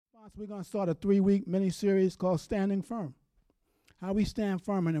We're going to start a 3-week mini-series called Standing Firm. How we stand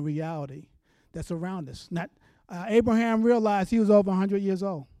firm in the reality that's around us. Abraham realized he was over 100 years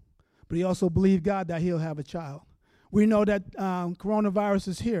old, but he also believed God that he'll have a child. We know that coronavirus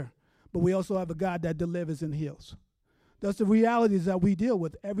is here, but we also have a God that delivers and heals. That's the realities that we deal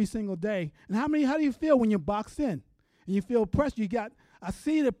with every single day. And how do you feel when you're boxed in and you feel pressure? I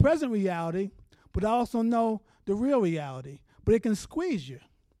see the present reality, but I also know the real reality. But it can squeeze you.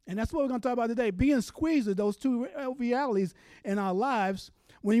 And that's what we're going to talk about today, being squeezed with those two realities in our lives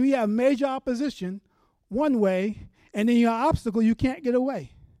when we have major opposition one way and then your obstacle, you can't get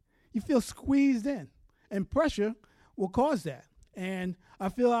away. You feel squeezed in, and pressure will cause that. And I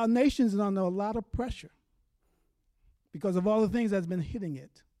feel our nation's under a lot of pressure because of all the things that's been hitting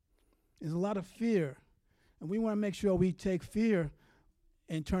it. There's a lot of fear, and we want to make sure we take fear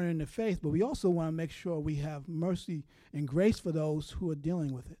and turn it into faith, but we also want to make sure we have mercy and grace for those who are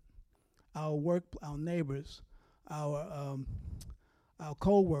dealing with it. Our work, our neighbors, our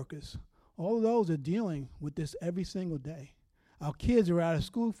co-workers, all of those are dealing with this every single day. Our kids are out of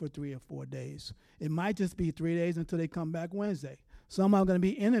school for 3 or 4 days. It might just be 3 days until they come back Wednesday. Some are going to be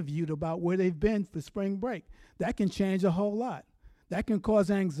interviewed about where they've been for spring break. That can change a whole lot. That can cause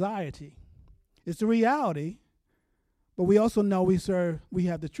anxiety. It's a reality, but we also know we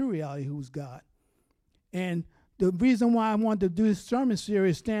have the true reality, who's God. And the reason why I wanted to do this sermon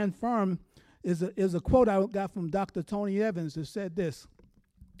series, Stand Firm, is a quote I got from Dr. Tony Evans that said this: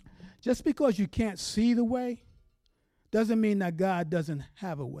 just because you can't see the way doesn't mean that God doesn't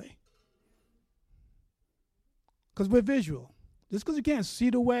have a way. Because we're visual. Just because you can't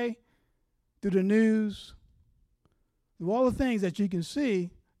see the way through the news, through all the things that you can see,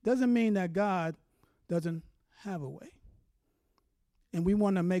 doesn't mean that God doesn't have a way. And we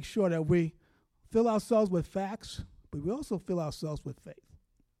want to make sure that we fill ourselves with facts, but we also fill ourselves with faith.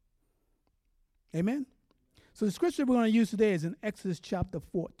 Amen? So the scripture we're going to use today is in Exodus chapter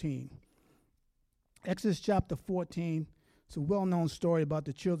 14. Exodus chapter 14, it's a well-known story about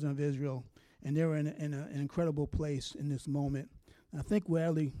the children of Israel, and they're in an incredible place in this moment. And I think we're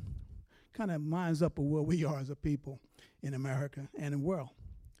really kind of lines up with where we are as a people in America and the world.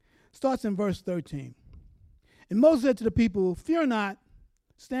 Starts in verse 13. And Moses said to the people, "Fear not,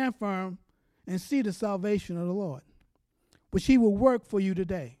 stand firm, and see the salvation of the Lord, which he will work for you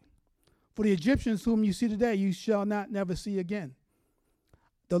today. For the Egyptians whom you see today, you shall not never see again.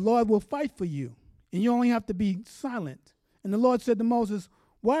 The Lord will fight for you, and you only have to be silent." And the Lord said to Moses,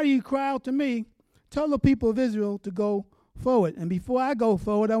 "Why do you cry out to me? Tell the people of Israel to go forward." And before I go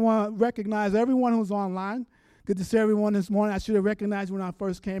forward, I want to recognize everyone who's online. Good to see everyone this morning. I should have recognized when I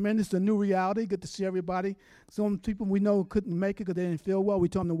first came in. This is a new reality. Good to see everybody. Some people we know couldn't make it because they didn't feel well. We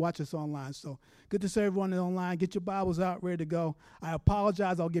told them to watch us online. So good to see everyone online. Get your Bibles out, ready to go. I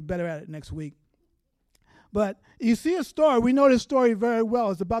apologize. I'll get better at it next week. But you see a story. We know this story very well.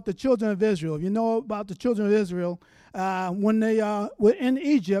 It's about the children of Israel. If you know about the children of Israel, when they were in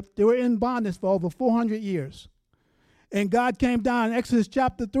Egypt, they were in bondage for over 400 years. And God came down in Exodus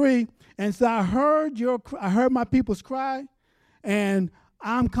chapter 3 and said, I heard my people's cry, and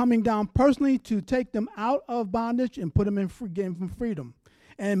I'm coming down personally to take them out of bondage and put them in give them freedom.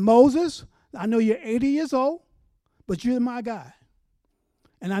 And Moses, I know you're 80 years old, but you're my guy.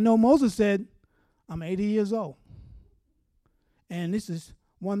 And I know Moses said, I'm 80 years old. And this is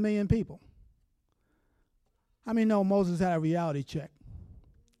 1 million people. How many know Moses had a reality check?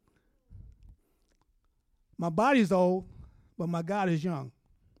 My body's old, but my God is young.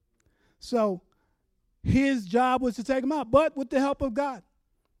 So his job was to take them out, but with the help of God.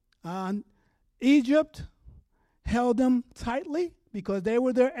 Egypt held them tightly because they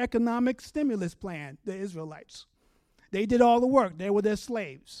were their economic stimulus plan, the Israelites. They did all the work. They were their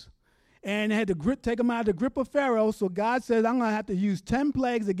slaves. And they had to take them out of the grip of Pharaoh. So God said, I'm going to have to use 10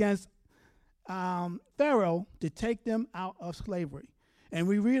 plagues against Pharaoh to take them out of slavery. And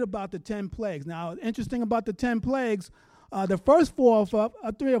we read about the 10 plagues. Now, interesting about the 10 plagues, the first 3 or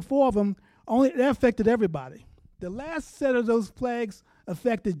 4 of them, they affected everybody. The last set of those plagues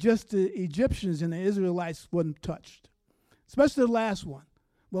affected just the Egyptians, and the Israelites wasn't touched, especially the last one.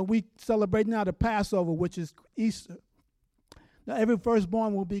 Well, we celebrate now the Passover, which is Easter. Now, every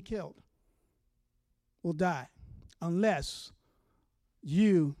firstborn will be killed, will die, unless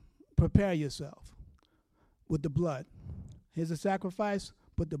you prepare yourself with the blood. Here's a sacrifice.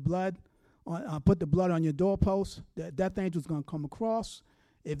 Put the blood on your doorpost. The death angel's going to come across.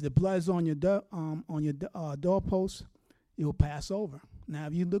 If the blood is on your doorpost, it will pass over. Now,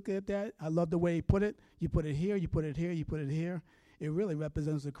 if you look at that, I love the way he put it. You put it here, you put it here, you put it here. It really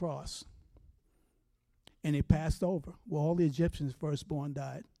represents the cross. And it passed over. Well, all the Egyptians' firstborn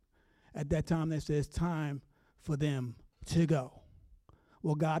died. at that time they said it's time for them to go.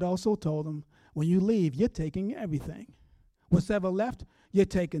 Well, God also told them, when you leave, you're taking everything. What's ever left, you're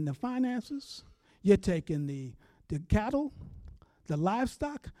taking the finances, you're taking the cattle, the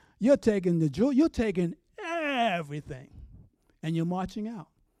livestock, you're taking the jewel, you're taking everything, and you're marching out.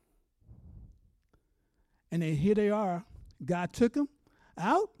 And then here they are. God took them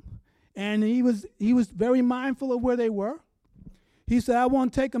out, and he was very mindful of where they were. He said, I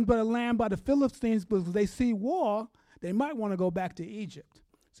won't take them to the land by the Philistines, because they see war, they might want to go back to Egypt.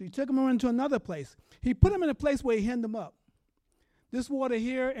 So he took them into another place. He put them in a place where he hemmed them up. This water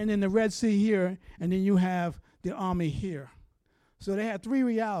here, and then the Red Sea here, and then you have the army here. So they had three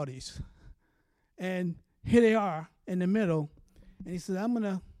realities. And here they are in the middle. And he said, I'm going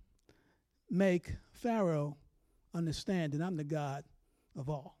to make Pharaoh understand that I'm the God of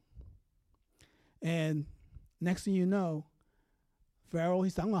all. And next thing you know, Pharaoh, he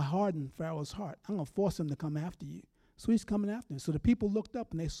said, I'm going to harden Pharaoh's heart. I'm going to force him to come after you. So he's coming after him. So the people looked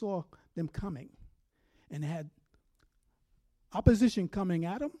up and they saw them coming. And they had opposition coming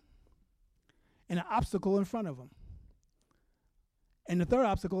at them and an obstacle in front of them. And the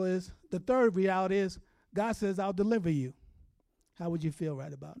third reality is, God says, I'll deliver you. How would you feel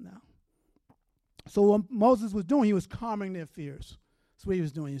right about now? So what Moses was doing, he was calming their fears. That's what he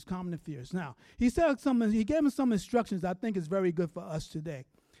was doing. He was calming their fears. Now, he gave them some instructions I think is very good for us today.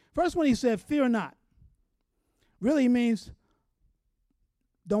 First one, he said, fear not. Really means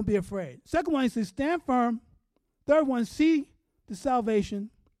don't be afraid. Second one, he says, stand firm. Third one, see the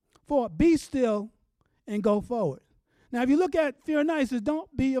salvation. Fourth, be still and go forward. Now, if you look at fear not, he says,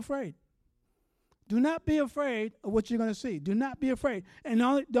 don't be afraid. Do not be afraid of what you're going to see. Do not be afraid. And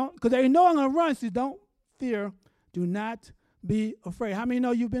don't, because they know I'm going to run. So don't fear. Do not be afraid. How many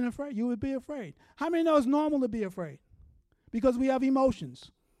know you've been afraid? You would be afraid. How many know it's normal to be afraid? Because we have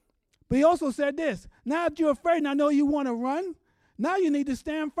emotions. But he also said this, now that you're afraid and I know you want to run, now you need to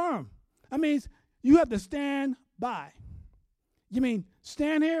stand firm. That means you have to stand by. You mean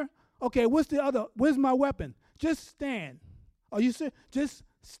stand here? Okay, where's my weapon? Just stand. Are you serious? Just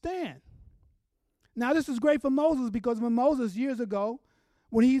stand. Now this is great for Moses, because when Moses years ago,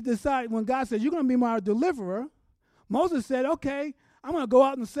 when God said, you're going to be my deliverer, Moses said, okay, I'm going to go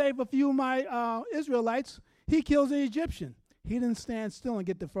out and save a few of my Israelites. He kills an Egyptian. He didn't stand still and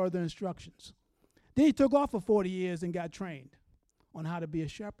get the further instructions. Then he took off for 40 years and got trained on how to be a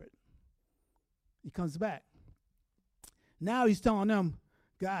shepherd. He comes back. Now he's telling them,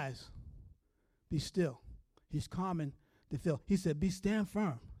 guys, be still. He's calming the field. He said, stand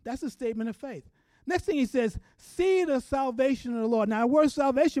firm. That's a statement of faith. Next thing he says, see the salvation of the Lord. Now the word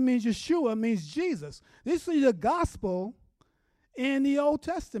salvation means Yeshua, means Jesus. This is the gospel in the Old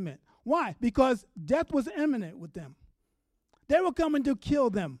Testament. Why? Because death was imminent with them. They were coming to kill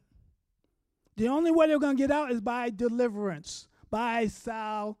them. The only way they were going to get out is by deliverance, by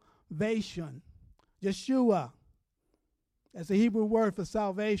salvation. Yeshua, that's the Hebrew word for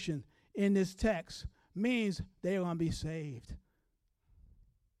salvation in this text, means they are going to be saved.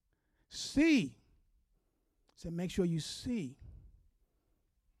 See. So make sure you see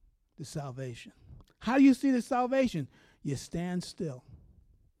the salvation. How do you see the salvation? You stand still.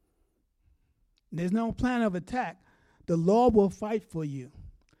 There's no plan of attack. The Lord will fight for you.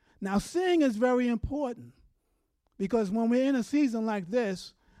 Now, seeing is very important, because when we're in a season like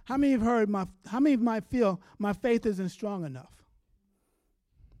this, how many might feel my faith isn't strong enough?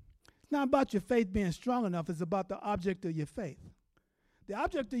 It's not about your faith being strong enough. It's about the object of your faith. The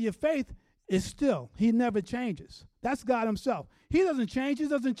object of your faith is still. He never changes. That's God himself. He doesn't change. He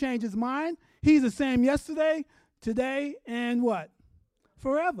doesn't change his mind. He's the same yesterday, today, and what?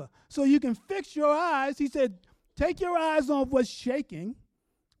 Forever. So you can fix your eyes. He said, take your eyes off what's shaking,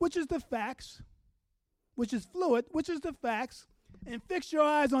 which is the facts, which is fluid, which is the facts, and fix your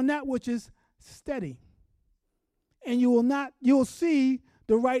eyes on that which is steady. And you'll see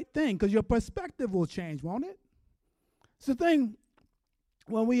the right thing, because your perspective will change, won't it? It's the thing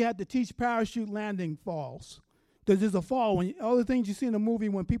when we had to teach parachute landing falls. Because there's a fall. All the things you see in the movie,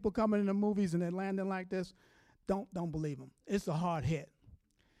 when people come in the movies and they're landing like this, don't believe them. It's a hard hit.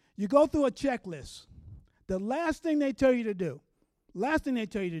 You go through a checklist. The last thing they tell you to do,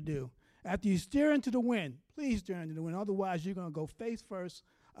 after you steer into the wind, please steer into the wind. Otherwise, you're going to go face first.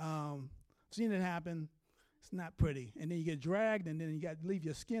 Seen it happen. It's not pretty. And then you get dragged, and then you got to leave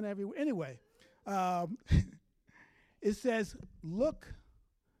your skin everywhere. Anyway, it says, look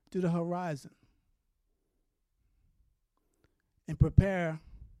to the horizon and prepare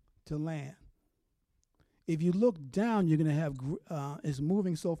to land. If you look down, you're going to have, it's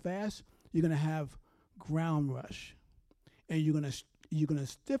moving so fast, you're going to have ground rush. And you're going to you're going to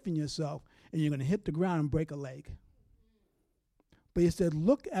stiffen yourself, and you're going to hit the ground and break a leg. But he said,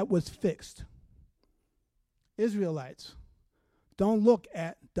 look at what's fixed. Israelites, don't look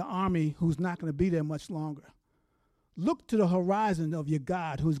at the army who's not going to be there much longer. Look to the horizon of your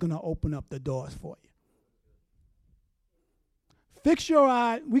God who's going to open up the doors for you. Fix your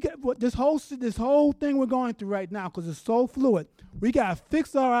eye. We got this whole thing we're going through right now, because it's so fluid. We got to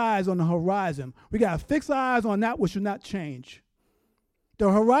fix our eyes on the horizon. We got to fix our eyes on that which should not change.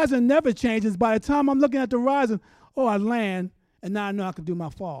 The horizon never changes. By the time I'm looking at the horizon, I land, and now I know I can do my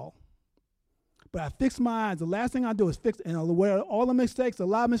fall. But I fix my eyes. The last thing I do is fix, and where all the mistakes, a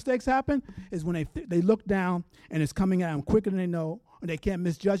lot of mistakes happen, is when they look down and it's coming at them quicker than they know, or they can't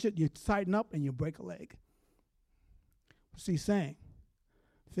misjudge it. You tighten up and you break a leg. What's he saying?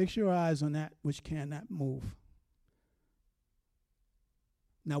 Fix your eyes on that which cannot move.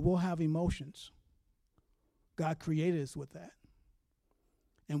 Now, we'll have emotions. God created us with that.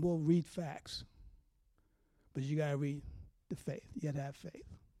 And we'll read facts. But you got to read the faith. You got to have faith.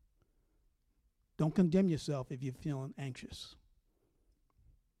 Don't condemn yourself if you're feeling anxious.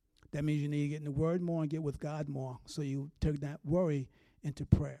 That means you need to get in the Word more and get with God more, so you turn that worry into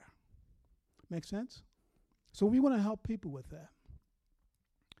prayer. Make sense? So we want to help people with that.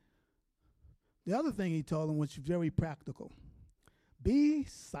 The other thing he told them, which is very practical, be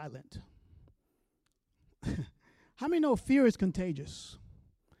silent. How many know fear is contagious?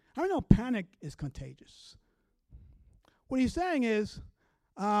 How many know panic is contagious? What he's saying is,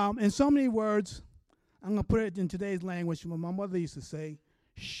 in so many words, I'm going to put it in today's language, what my mother used to say,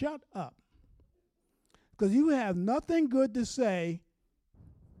 shut up. Because you have nothing good to say,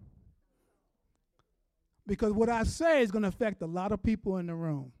 because what I say is going to affect a lot of people in the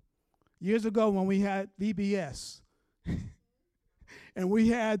room. Years ago when we had VBS, and we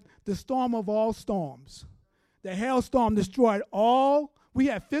had the storm of all storms, the hailstorm destroyed we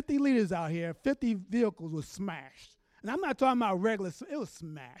had 50 liters out here, 50 vehicles were smashed. And I'm not talking about regular, it was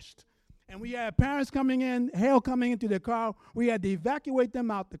smashed. And we had parents coming in, hail coming into their car. We had to evacuate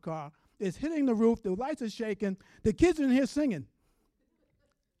them out the car. It's hitting the roof, the lights are shaking, the kids are in here singing.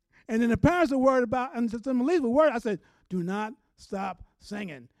 And then the parents are worried about, and some leaders were worried. I said, do not stop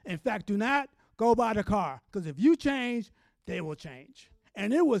singing. In fact, do not go by the car, because if you change, they will change.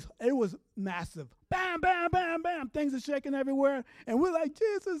 And it was massive. Bam, bam, bam, bam. Things are shaking everywhere. And we're like,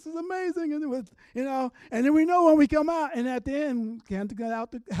 Jesus, this is amazing. And it was, and then we know when we come out, and at the end, we can't get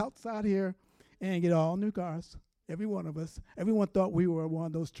outside here and get all new cars. Every one of us. Everyone thought we were one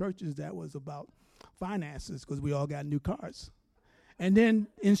of those churches that was about finances, because we all got new cars. And then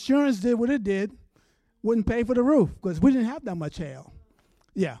insurance did what it did, wouldn't pay for the roof, because we didn't have that much hail.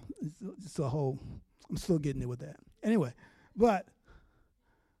 Yeah, it's a whole, I'm still getting it with that. Anyway, but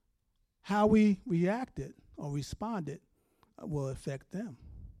how we reacted or responded will affect them.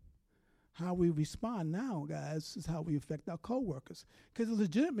 How we respond now, guys, is how we affect our coworkers. Because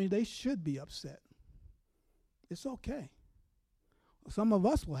legitimately, they should be upset. It's okay. Some of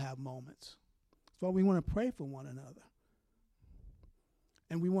us will have moments. That's why we want to pray for one another.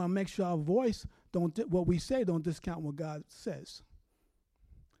 And we want to make sure our voice, what we say, don't discount what God says.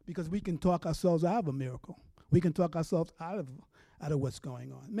 Because we can talk ourselves out of a miracle. We can talk ourselves out of what's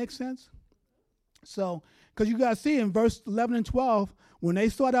going on. Make sense? So, because you guys see in verse 11 and 12, when they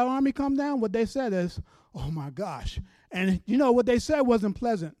saw that army come down, what they said is, oh my gosh. And what they said wasn't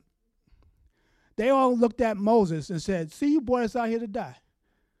pleasant. They all looked at Moses and said, see, you brought us out here to die.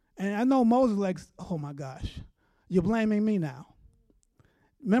 And I know Moses like, oh my gosh, you're blaming me now.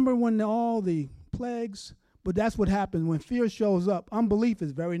 Remember when all the plagues, but that's what happens when fear shows up. Unbelief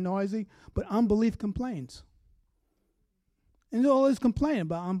is very noisy, but unbelief complains. And there's all this complaining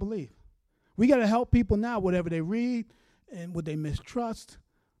about unbelief. We got to help people now, whatever they read and what they mistrust,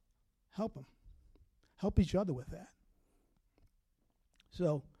 help them. Help each other with that.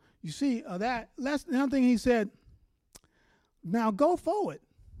 So you see that's another thing he said, now go forward.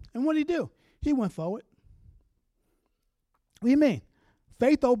 And what did he do? He went forward. What do you mean?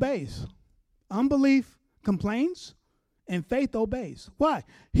 Faith obeys. Unbelief complains, and faith obeys. Why?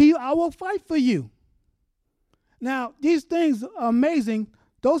 I will fight for you. Now, these things are amazing.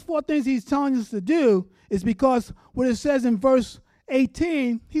 Those 4 things he's telling us to do is because what it says in verse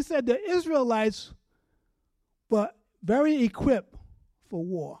 18, he said the Israelites were very equipped for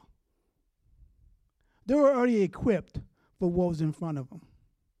war. They were already equipped for what was in front of them.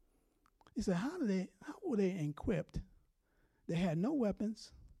 He said, how were they equipped? They had no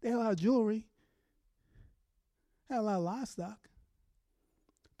weapons. They had a lot of jewelry. Had a lot of livestock.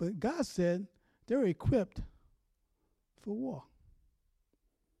 But God said they were equipped for war.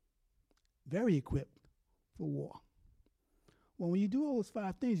 Very equipped for war. Well, when you do all those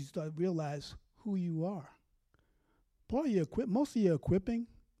 5 things, you start to realize who you are. Most of your equipping,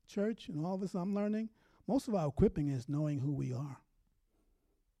 church, and all of us I'm learning, most of our equipping is knowing who we are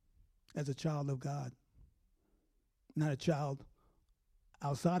as a child of God. Not a child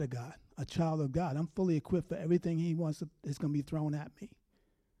outside of God, a child of God. I'm fully equipped for everything he wants is going to be thrown at me.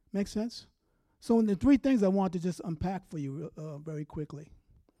 Make sense? So the 3 things I want to just unpack for you very quickly.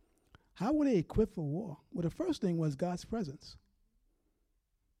 How were they equipped for war? Well, the first thing was God's presence.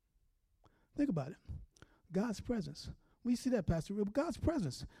 Think about it. God's presence. We see that, Pastor. God's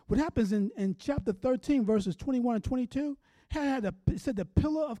presence. What happens in chapter 13, verses 21 and 22, it said the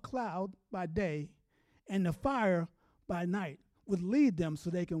pillar of cloud by day and the fire by night would lead them so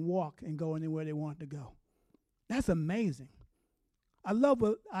they can walk and go anywhere they want to go. That's amazing. I love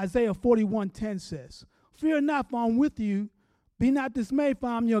what Isaiah 41:10 says. Fear not, for I'm with you. Be not dismayed, for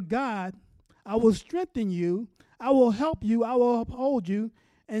I'm your God. I will strengthen you. I will help you. I will uphold you,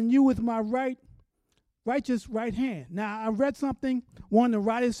 and you with my righteous right hand. Now, I read something. One of the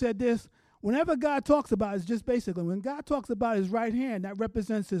writers said this. Whenever God talks about it, it's just basically, when God talks about his right hand, that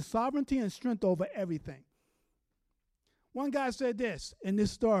represents his sovereignty and strength over everything. One guy said this in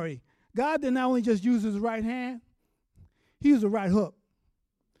this story. God did not only just use his right hand, he used the right hook.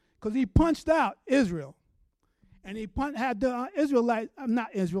 Because he punched out Israel. And he had the Israelites, not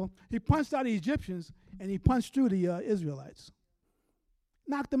Israel, he punched out the Egyptians, and he punched through the Israelites.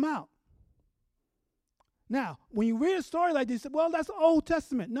 Knocked them out. Now, when you read a story like this, well, that's Old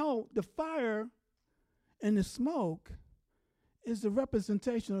Testament. No, the fire and the smoke is the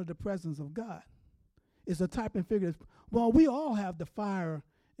representation of the presence of God. It's a type and figure. Well, we all have the fire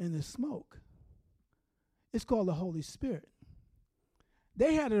and the smoke. It's called the Holy Spirit.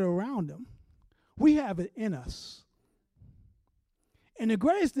 They had it around them. We have it in us. And the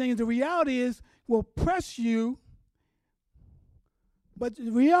greatest thing is the reality is will press you, but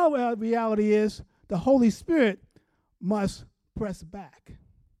the reality is the Holy Spirit must press back.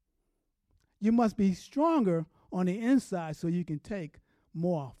 You must be stronger on the inside so you can take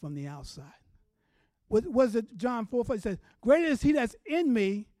more from the outside. What was it John 4:4? It says, greater is he that's in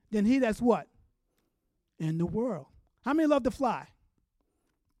me than he that's what? In the world. How many love to fly?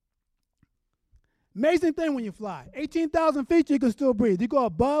 Amazing thing when you fly. 18,000 feet, you can still breathe. You go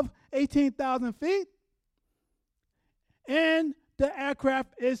above 18,000 feet, and the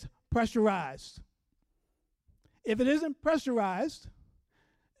aircraft is pressurized. If it isn't pressurized,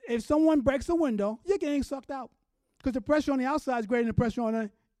 if someone breaks a window, you're getting sucked out because the pressure on the outside is greater than the pressure on the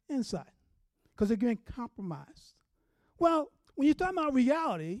inside because they're getting compromised. Well, when you're talking about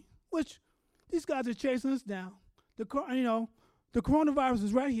reality, which these guys are chasing us down, the coronavirus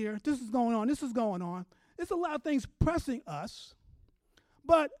is right here. This is going on. This is going on. There's a lot of things pressing us,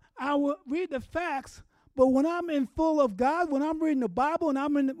 but I will read the facts. But when I'm in full of God, when I'm reading the Bible,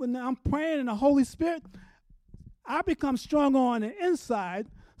 and when I'm praying in the Holy Spirit, I become stronger on the inside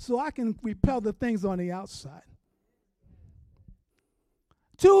so I can repel the things on the outside.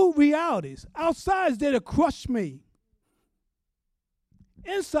 2 realities. Outside is there to crush me.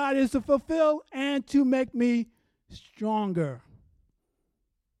 Inside is to fulfill and to make me stronger.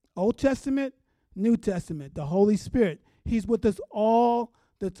 Old Testament, New Testament, the Holy Spirit. He's with us all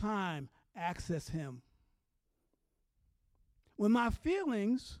the time. Access him. When my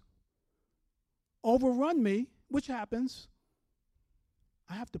feelings overrun me, which happens,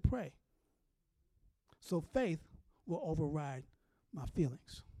 I have to pray. So faith will override my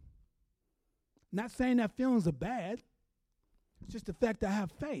feelings. Not saying that feelings are bad. It's just the fact that I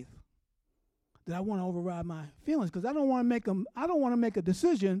have faith that I want to override my feelings because I don't want to make a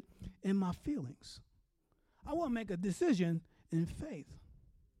decision in my feelings. I want to make a decision in faith.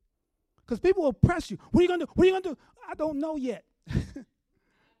 Because people will press you. What are you going to do? What are you going to do? I don't know yet.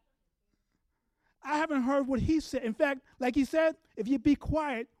 I haven't heard what he said. In fact, like he said, if you be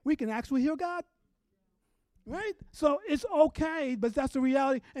quiet, we can actually hear God. Right? So it's okay, but that's the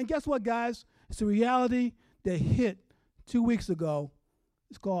reality. And guess what, guys? It's a reality that hit 2 weeks ago.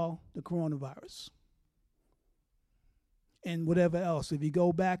 It's called the coronavirus. And whatever else. If you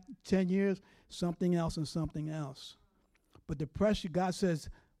go back 10 years, something else and something else. But the pressure, God says,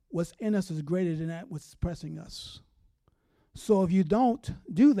 what's in us is greater than that what's pressing us. So if you don't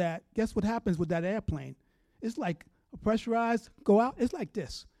do that, guess what happens with that airplane? It's like pressurized, go out. It's like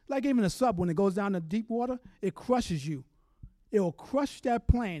this. Like even a sub, when it goes down to deep water, it crushes you. It will crush that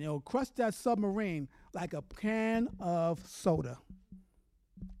plane. It will crush that submarine like a can of soda.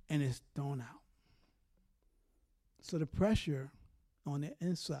 And it's thrown out. So the pressure on the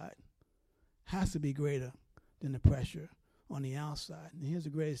inside has to be greater than the pressure on the outside. And here's the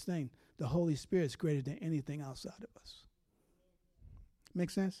greatest thing. The Holy Spirit is greater than anything outside of us. Make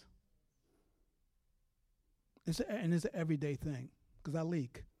sense? It's an everyday thing because I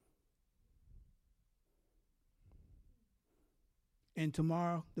leak. And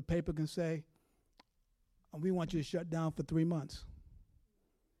tomorrow the paper can say, we want you to shut down for 3 months.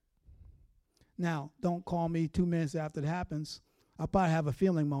 Now, don't call me 2 minutes after it happens. I'll probably have a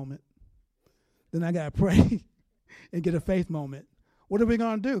feeling moment. Then I got to pray and get a faith moment. What are we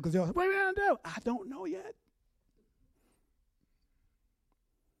going to do? Because they'll say, what are we going to do? I don't know yet.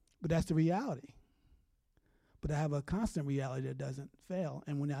 But that's the reality. But I have a constant reality that doesn't fail.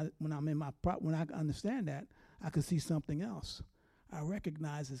 And when I understand that, I can see something else. I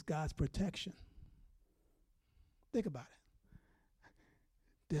recognize it's God's protection. Think about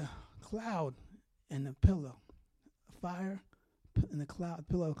it. The cloud and the pillow, fire and the cloud,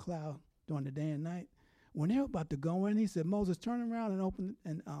 pillow of cloud during the day and night. When they were about to go in, he said, Moses, turn around and open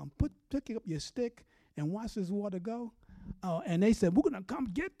and pick up your stick and watch this water go. And they said, we're going to come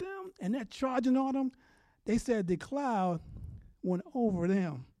get them. And they're charging on them. They said the cloud went over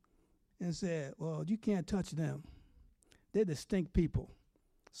them and said, well, you can't touch them. They're distinct people.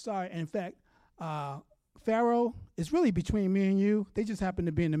 Sorry. In fact, Pharaoh is really between me and you. They just happen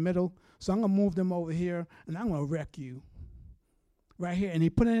to be in the middle. So I'm going to move them over here, and I'm going to wreck you. Right here. And he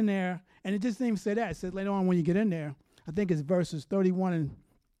put it in there, and it just didn't even say that. It said later on when you get in there, I think it's verses 31 and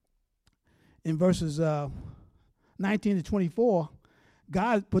in verses 19 to 24,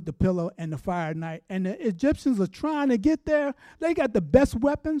 God put the pillow and the fire at night. And the Egyptians are trying to get there. They got the best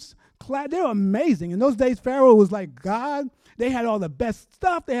weapons. They're amazing. In those days, Pharaoh was like God. They had all the best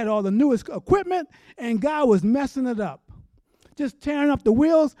stuff. They had all the newest equipment. And God was messing it up. Just tearing up the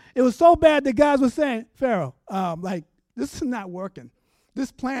wheels. It was so bad that guys were saying, Pharaoh, this is not working. This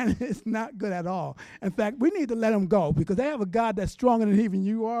plan is not good at all. In fact, we need to let them go because they have a God that's stronger than even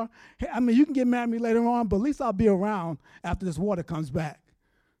you are. I mean, you can get mad at me later on, but at least I'll be around after this water comes back.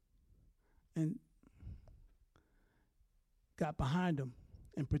 And got behind them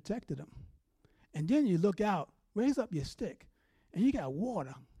and protected them. And then you look out, raise up your stick, and you got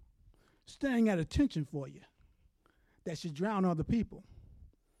water standing at attention for you that should drown other people.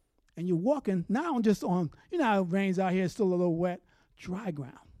 And you're walking now just on, you know how it rains out here, it's still a little wet, dry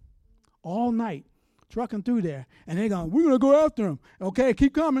ground. All night, trucking through there. And they're going, we're going to go after him. Okay,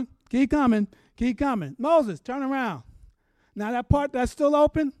 keep coming, keep coming, keep coming. Moses, turn around. Now that part that's still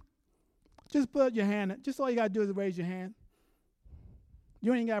open, just put your hand, just all you got to do is raise your hand.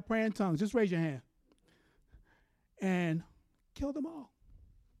 You ain't got to pray in tongues, just raise your hand. And kill them all.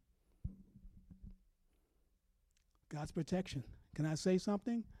 God's protection. Can I say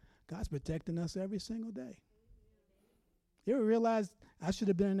something? God's protecting us every single day. You ever realize I should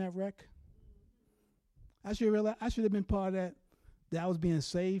have been in that wreck? I should have been part of that I was being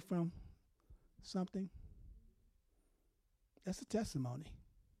saved from something. That's a testimony.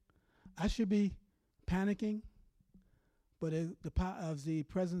 I should be panicking, but the power of the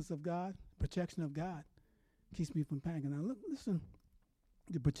presence of God, protection of God, keeps me from panicking. Now listen,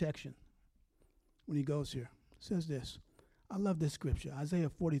 the protection when he goes here. It says this. I love this scripture, Isaiah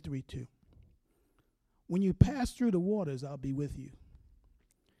 43:2. When you pass through the waters, I'll be with you.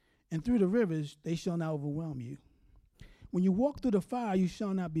 And through the rivers, they shall not overwhelm you. When you walk through the fire, you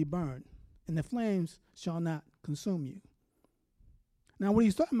shall not be burned, and the flames shall not consume you. Now, when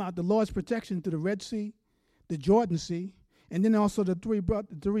he's talking about the Lord's protection through the Red Sea, the Jordan Sea, and then also the three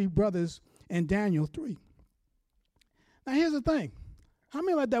brothers and Daniel 3. Now, here's the thing. How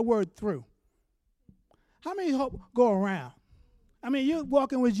many like that word through? How many go around? I mean, you're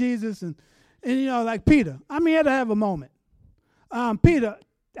walking with Jesus and you know, like Peter. I mean, he had to have a moment. Peter,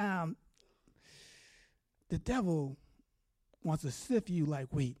 the devil wants to sift you like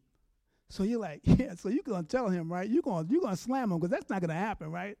wheat. So you're like, yeah, so you're going to tell him, right? You're going to slam him because that's not going to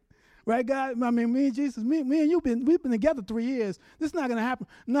happen, right? Right, God? I mean, me and Jesus, me and you, we've been together 3 years. This is not going to happen.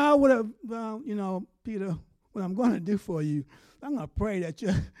 No, Peter, what I'm going to do for you, I'm going to pray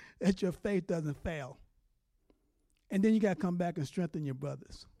that your faith doesn't fail. And then you got to come back and strengthen your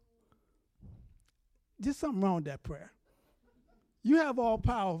brothers. Just something wrong with that prayer. You have all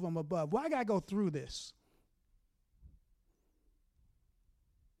power from above. Why I got to go through this?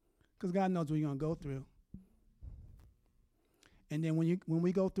 Because God knows what you're going to go through. And then when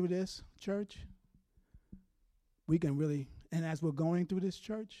we go through this, church, we can really, and as we're going through this,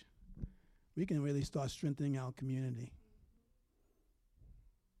 church, we can really start strengthening our community.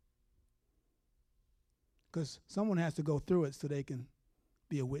 Because someone has to go through it so they can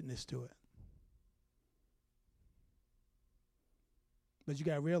be a witness to it. But you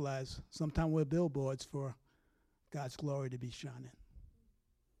got to realize sometimes we're billboards for God's glory to be shining.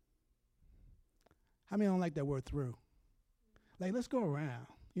 How many don't like that word through? Like, let's go around.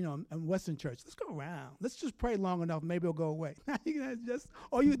 You know, in Western church, let's go around. Let's just pray long enough, maybe it'll go away. Just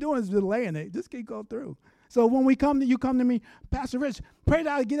all you're doing is delaying it. Just keep going through. So when you come to me, Pastor Rich, pray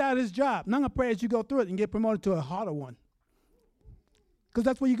that I get out of this job. And I'm going to pray as you go through it and get promoted to a harder one. Because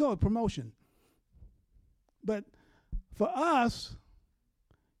that's where you go, promotion. But for us,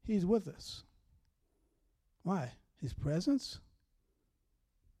 he's with us. Why? His presence,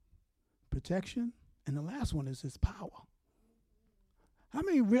 protection, and the last one is his power. How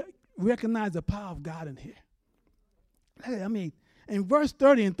many recognize the power of God in here? I mean, in verse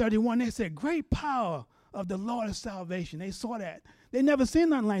 30 and 31, they said, great power of the Lord of salvation. They saw that. They never seen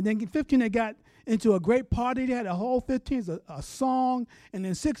nothing like that. Then 15, they got into a great party. They had a whole 15, a song. And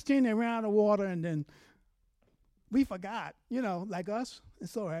then 16, they ran out of water. And then we forgot, you know, like us.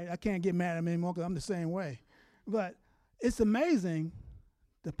 It's all right. I can't get mad at them anymore because I'm the same way. But it's amazing,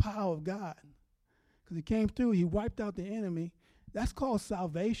 the power of God. Because he came through. He wiped out the enemy. That's called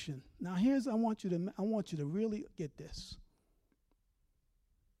salvation. Now, I want you to really get this.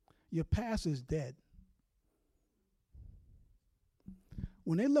 Your past is dead.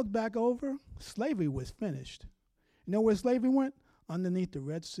 When they look back over, slavery was finished. You know where slavery went? Underneath the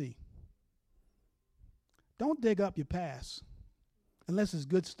Red Sea. Don't dig up your past unless it's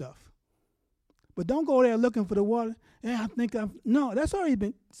good stuff. But don't go there looking for the water. No, that's already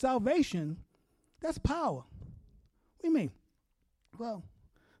been salvation. That's power. What do you mean? Well,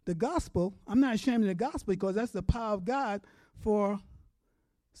 the gospel, I'm not ashamed of the gospel because that's the power of God for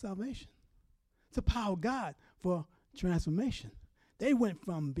salvation. It's the power of God for transformation. They went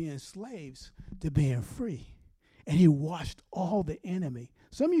from being slaves to being free. And he washed all the enemy.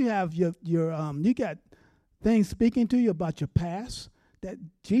 Some of you have you got things speaking to you about your past that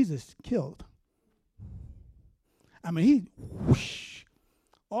Jesus killed. I mean,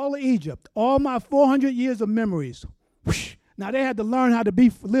 all of Egypt, all my 400 years of memories, whoosh. Now, they had to learn how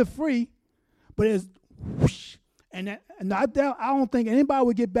to live free, but it's whoosh. And I don't think anybody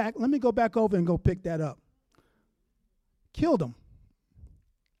would get back. Let me go back over and go pick that up. Killed them.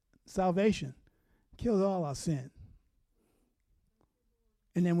 Salvation. Killed all our sin.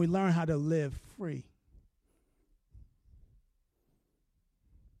 And then we learn how to live free.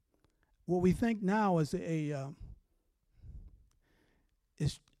 What we think now is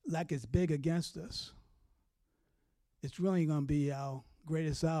it's like it's big against us. It's really going to be our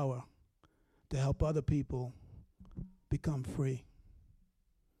greatest hour to help other people become free.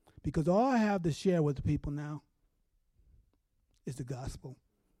 Because all I have to share with the people now is the gospel.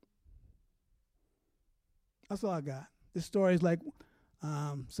 That's all I got. This story is like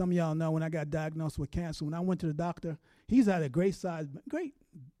some of y'all know when I got diagnosed with cancer. When I went to the doctor, he's had a great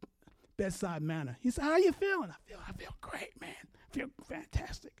bedside manner. He said, how you feeling? I feel great, man. I feel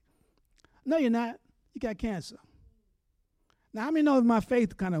fantastic. No, you're not. You got cancer. Now, how many know my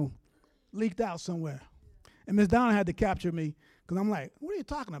faith kind of leaked out somewhere? And Ms. Donna had to capture me because I'm like, what are you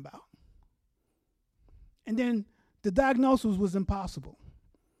talking about? And then the diagnosis was impossible.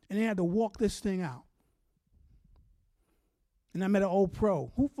 And they had to walk this thing out. And I met an old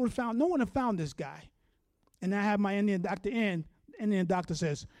pro. No one had found this guy. And I had my Indian doctor in. Indian doctor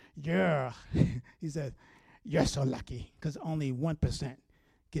says, yeah. He said, you're so lucky because only 1%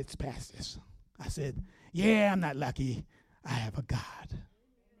 gets past this. I said, yeah, I'm not lucky. I have a God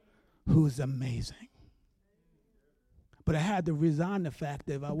who's amazing. But I had to resign the fact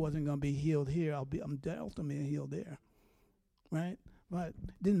that if I wasn't going to be healed here, I'm ultimately healed there. Right? But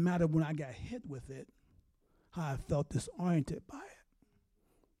it didn't matter when I got hit with it, how I felt disoriented by it.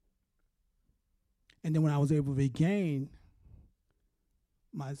 And then when I was able to regain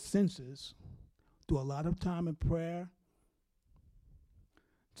my senses through a lot of time in prayer,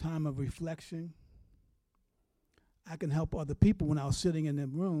 time of reflection, I can help other people. When I was sitting in the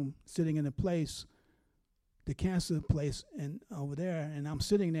room, sitting in the place, the cancer place and over there, and I'm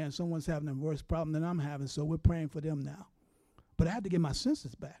sitting there and someone's having a worse problem than I'm having, so we're praying for them now. But I had to get my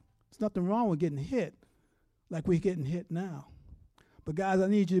senses back. There's nothing wrong with getting hit like we're getting hit now. But guys, I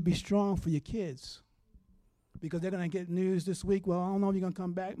need you to be strong for your kids because they're going to get news this week. Well, I don't know if you're going to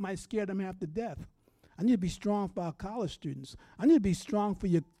come back. It might scare them half to death. I need to be strong for our college students. I need to be strong for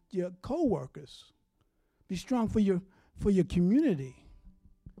your co-workers. Be strong for your community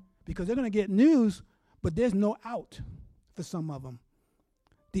because they're going to get news, but there's no out for some of them.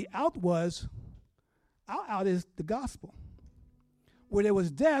 The out was, our out is the gospel. Where there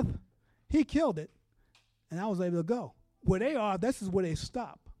was death, he killed it, and I was able to go. Where they are, this is where they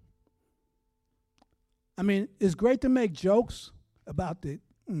stop. I mean, it's great to make jokes about the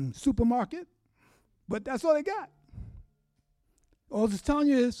supermarket, but that's all they got. All I was telling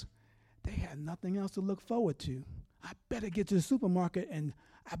you is they had nothing else to look forward to. I better get to the supermarket and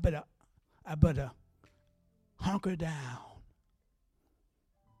I better hunker down.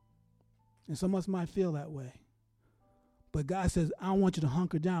 And some of us might feel that way. But God says, I don't want you to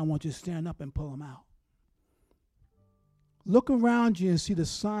hunker down. I want you to stand up and pull them out. Look around you and see the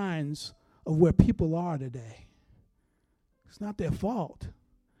signs of where people are today. It's not their fault.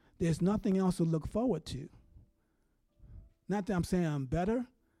 There's nothing else to look forward to. Not that I'm saying I'm better,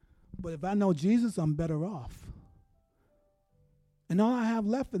 but if I know Jesus, I'm better off. And all I have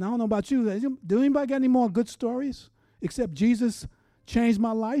left, and I don't know about you, do anybody got any more good stories except Jesus changed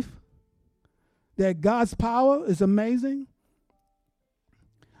my life? That God's power is amazing.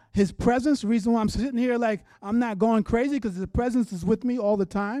 His presence, the reason why I'm sitting here like I'm not going crazy, because his presence is with me all the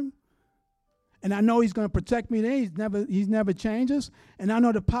time. And I know he's going to protect me there. He's never changes. And I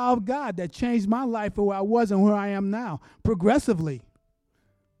know the power of God that changed my life from where I was and where I am now, progressively.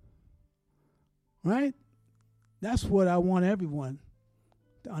 Right? That's what I want everyone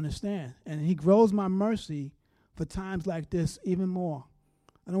to understand. And he grows my mercy for times like this even more.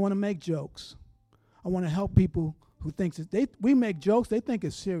 I don't want to make jokes. I want to help people who think we make jokes, they think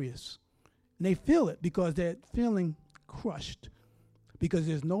it's serious. And they feel it because they're feeling crushed. Because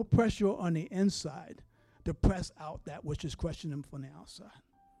there's no pressure on the inside to press out that which is crushing them from the outside.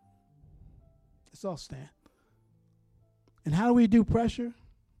 Let's all stand. And how do we do pressure?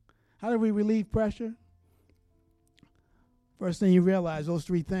 How do we relieve pressure? First thing you realize, those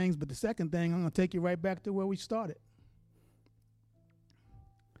three things. But the second thing, I'm going to take you right back to where we started.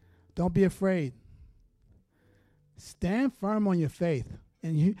 Don't be afraid. Stand firm on your faith.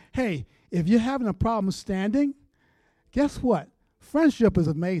 And hey, if you're having a problem standing, guess what? Friendship is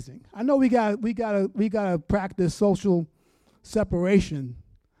amazing. I know we gotta practice social separation,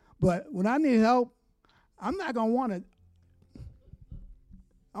 but when I need help, I'm not gonna want it.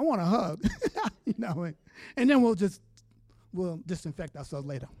 I want a hug, you know, and then we'll disinfect ourselves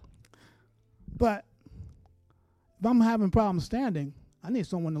later. But if I'm having problems standing, I need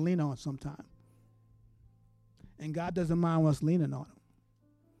someone to lean on sometime. And God doesn't mind us leaning on him.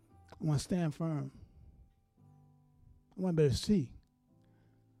 I want to stand firm. I want to be able to see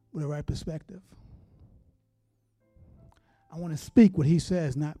with the right perspective. I want to speak what he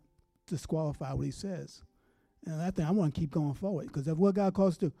says, not disqualify what he says. And that thing, I want to keep going forward, because that's what God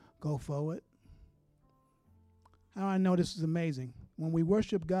calls us to. Go forward. How I know this is amazing. When we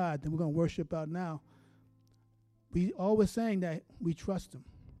worship God, then we're going to worship out now. We always saying that we trust him.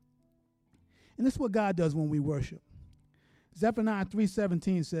 And this is what God does when we worship. Zephaniah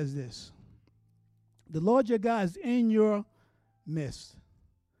 3:17 says this. The Lord your God is in your midst.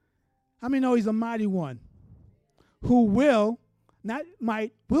 How many know he's a mighty one who will, not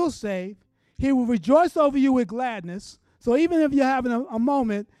might, will save. He will rejoice over you with gladness. So even if you're having a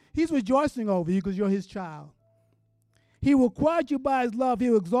moment, he's rejoicing over you because you're his child. He will quiet you by his love. He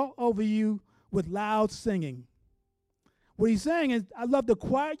will exalt over you with loud singing. What he's saying is, I love to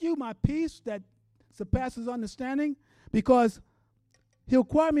quiet you, my peace that surpasses understanding, because he'll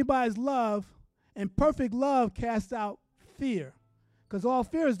quiet me by his love, and perfect love casts out fear, because all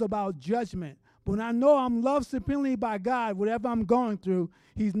fear is about judgment. But when I know I'm loved supremely by God, whatever I'm going through,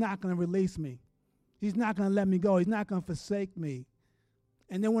 he's not going to release me. He's not going to let me go. He's not going to forsake me.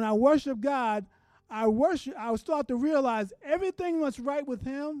 And then when I worship God, I start to realize everything that's right with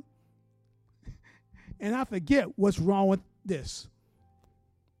him, and I forget what's wrong with this.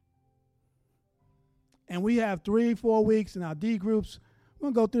 And we have 3-4 weeks in our D groups.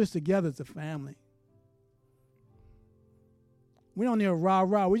 We're going to go through this together as a family. We don't need a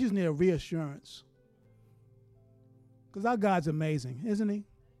rah-rah. We just need a reassurance. Because our God's amazing, isn't he?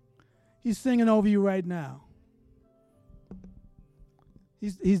 He's singing over you right now.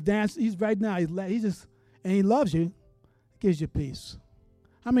 He's dancing. He's right now. He's just, and he loves you. Gives you peace.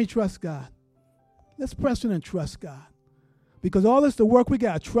 How many trust God? Let's press in and trust God. Because all this, the work, we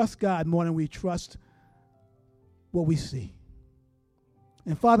got to trust God more than we trust what we see.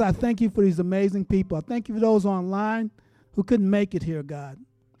 And Father, I thank you for these amazing people. I thank you for those online who couldn't make it here, God.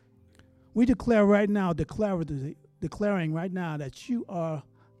 We declare right now, declaring right now that you are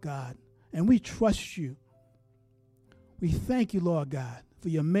God, and we trust you. We thank you, Lord God, for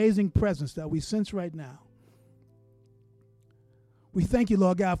your amazing presence that we sense right now. We thank you,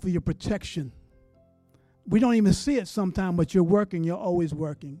 Lord God, for your protection. We don't even see it sometimes, but you're working. You're always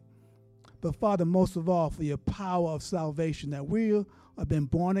working. But, Father, most of all, for your power of salvation, that we have been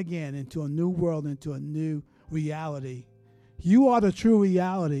born again into a new world, into a new reality. You are the true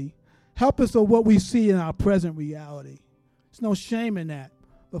reality. Help us with what we see in our present reality. There's no shame in that.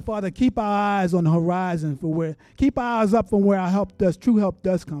 But, Father, keep our eyes on the horizon keep our eyes up from where our true help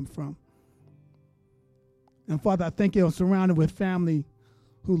does come from. And Father, I thank you, I'm surrounded with family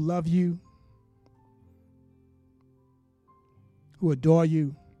who love you, who adore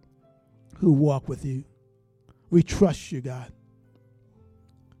you, who walk with you. We trust you, God.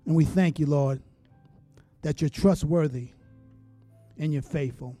 And we thank you, Lord, that you're trustworthy and you're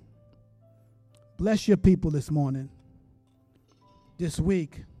faithful. Bless your people this morning, this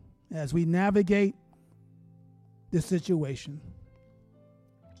week, as we navigate this situation.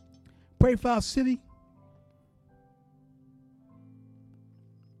 Pray for our city.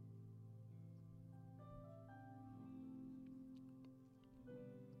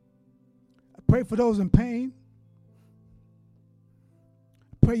 I pray for those in pain.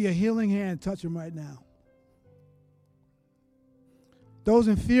 Pray your healing hand touch them right now. Those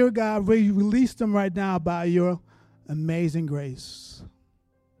in fear, God, release them right now by your amazing grace.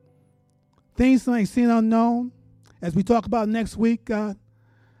 Things like seen unknown, as we talk about next week, God,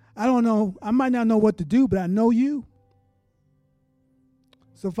 I don't know. I might not know what to do, but I know you.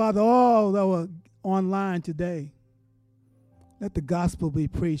 So, Father, all that were online today, let the gospel be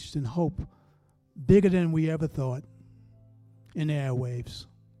preached in hope bigger than we ever thought in the airwaves.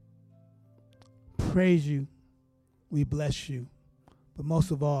 Praise you. We bless you. But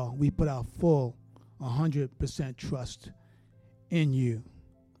most of all, we put our full 100% trust in you.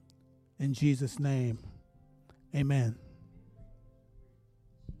 In Jesus' name, amen.